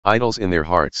Idols in their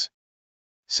hearts.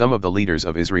 Some of the leaders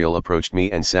of Israel approached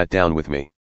me and sat down with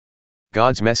me.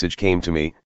 God's message came to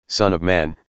me, Son of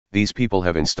man, these people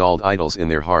have installed idols in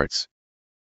their hearts.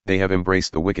 They have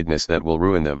embraced the wickedness that will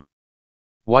ruin them.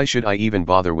 Why should I even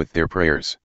bother with their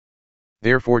prayers?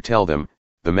 Therefore tell them,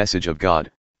 the message of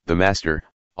God, the Master,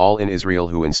 all in Israel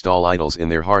who install idols in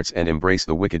their hearts and embrace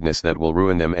the wickedness that will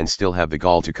ruin them and still have the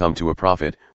gall to come to a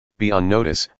prophet, be on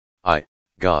notice, I,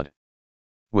 God,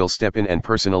 will step in and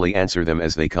personally answer them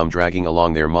as they come dragging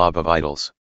along their mob of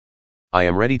idols. I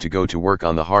am ready to go to work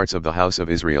on the hearts of the house of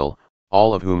Israel,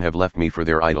 all of whom have left me for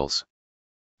their idols.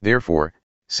 Therefore,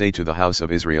 say to the house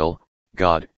of Israel,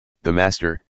 God, the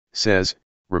Master, says,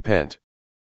 repent.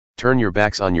 Turn your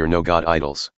backs on your no-God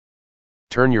idols.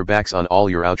 Turn your backs on all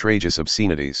your outrageous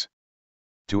obscenities.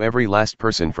 To every last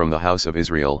person from the house of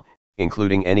Israel,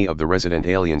 including any of the resident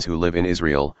aliens who live in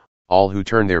Israel, all who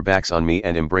turn their backs on me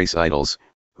and embrace idols,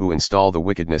 who install the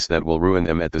wickedness that will ruin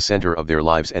them at the center of their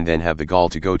lives and then have the gall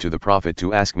to go to the prophet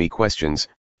to ask me questions,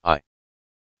 I,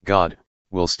 God,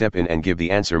 will step in and give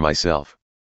the answer myself.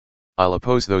 I'll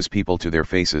oppose those people to their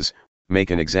faces,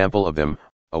 make an example of them,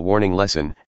 a warning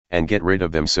lesson, and get rid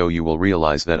of them so you will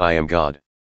realize that I am God.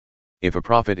 If a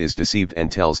prophet is deceived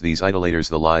and tells these idolaters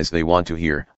the lies they want to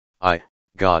hear, I,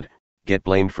 God, get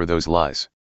blamed for those lies.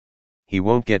 He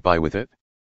won't get by with it.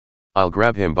 I'll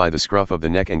grab him by the scruff of the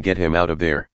neck and get him out of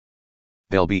there.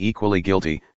 They'll be equally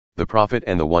guilty, the prophet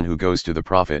and the one who goes to the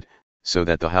prophet, so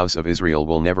that the house of Israel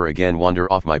will never again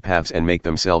wander off my paths and make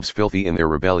themselves filthy in their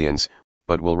rebellions,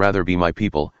 but will rather be my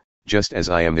people, just as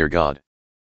I am their God.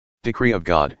 Decree of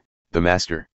God, the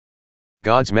Master.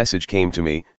 God's message came to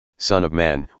me, Son of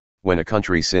man, when a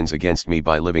country sins against me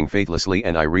by living faithlessly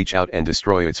and I reach out and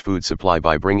destroy its food supply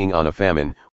by bringing on a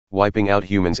famine, wiping out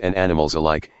humans and animals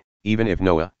alike, even if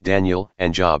Noah, Daniel,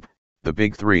 and Job, the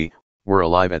big three, were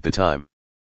alive at the time.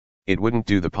 It wouldn't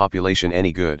do the population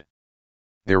any good.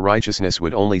 Their righteousness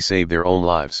would only save their own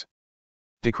lives.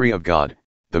 Decree of God,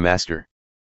 the Master.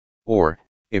 Or,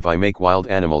 if I make wild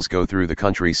animals go through the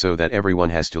country so that everyone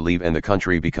has to leave and the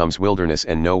country becomes wilderness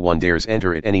and no one dares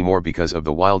enter it anymore because of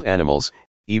the wild animals,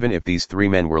 even if these three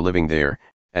men were living there,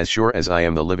 as sure as I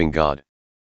am the living God.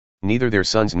 Neither their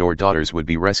sons nor daughters would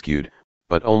be rescued,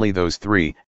 but only those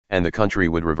three, and the country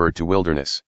would revert to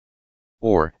wilderness.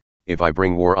 Or, if I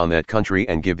bring war on that country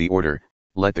and give the order,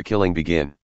 let the killing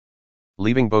begin.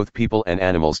 Leaving both people and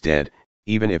animals dead,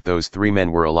 even if those three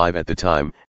men were alive at the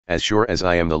time, as sure as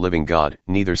I am the living God,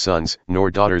 neither sons nor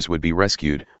daughters would be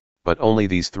rescued, but only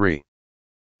these three.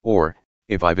 Or,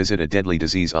 if I visit a deadly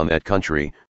disease on that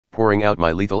country, pouring out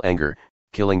my lethal anger,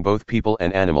 killing both people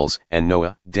and animals, and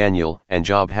Noah, Daniel, and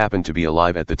Job happened to be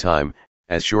alive at the time,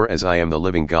 as sure as I am the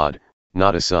living God,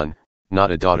 not a son,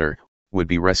 not a daughter, would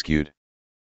be rescued.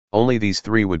 Only these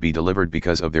three would be delivered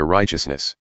because of their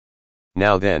righteousness.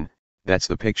 Now then, that's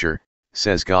the picture,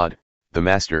 says God, the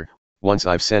Master, once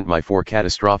I've sent my 4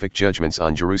 catastrophic judgments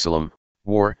on Jerusalem,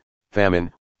 war,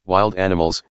 famine, wild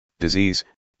animals, disease,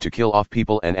 to kill off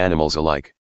people and animals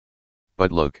alike.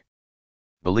 But look.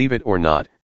 Believe it or not,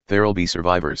 there'll be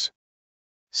survivors.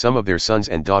 Some of their sons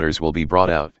and daughters will be brought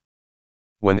out.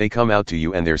 When they come out to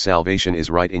you and their salvation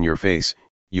is right in your face,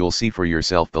 you'll see for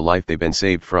yourself the life they've been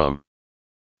saved from.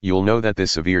 You'll know that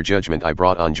this severe judgment I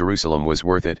brought on Jerusalem was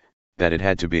worth it, that it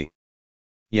had to be.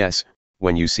 Yes,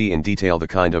 when you see in detail the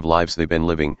kind of lives they've been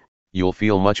living, you'll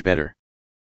feel much better.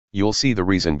 You'll see the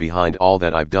reason behind all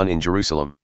that I've done in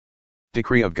Jerusalem.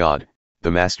 Decree of God,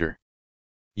 the Master.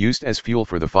 Used as fuel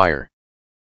for the fire.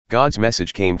 God's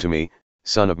message came to me,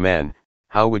 Son of man,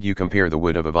 how would you compare the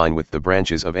wood of a vine with the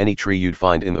branches of any tree you'd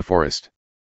find in the forest?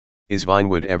 Is vine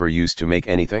wood ever used to make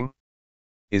anything?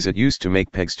 Is it used to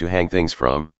make pegs to hang things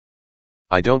from?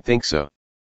 I don't think so.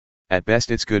 At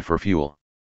best it's good for fuel.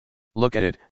 Look at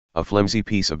it, a flimsy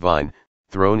piece of vine,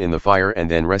 thrown in the fire and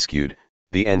then rescued,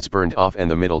 the ends burned off and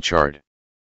the middle charred.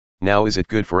 Now is it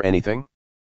good for anything?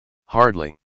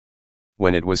 Hardly.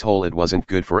 When it was whole it wasn't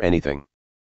good for anything.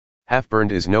 Half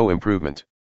burned is no improvement.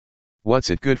 What's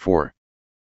it good for?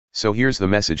 So here's the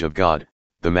message of God,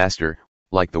 the Master,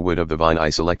 like the wood of the vine I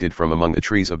selected from among the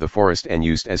trees of the forest and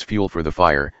used as fuel for the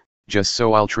fire, just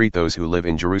so I'll treat those who live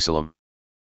in Jerusalem.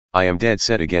 I am dead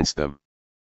set against them.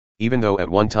 Even though at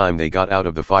one time they got out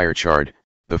of the fire charred,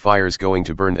 the fire's going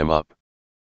to burn them up.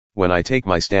 When I take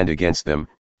my stand against them,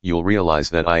 you'll realize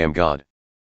that I am God.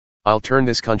 I'll turn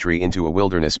this country into a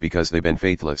wilderness because they've been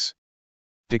faithless.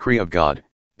 Decree of God,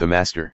 the Master.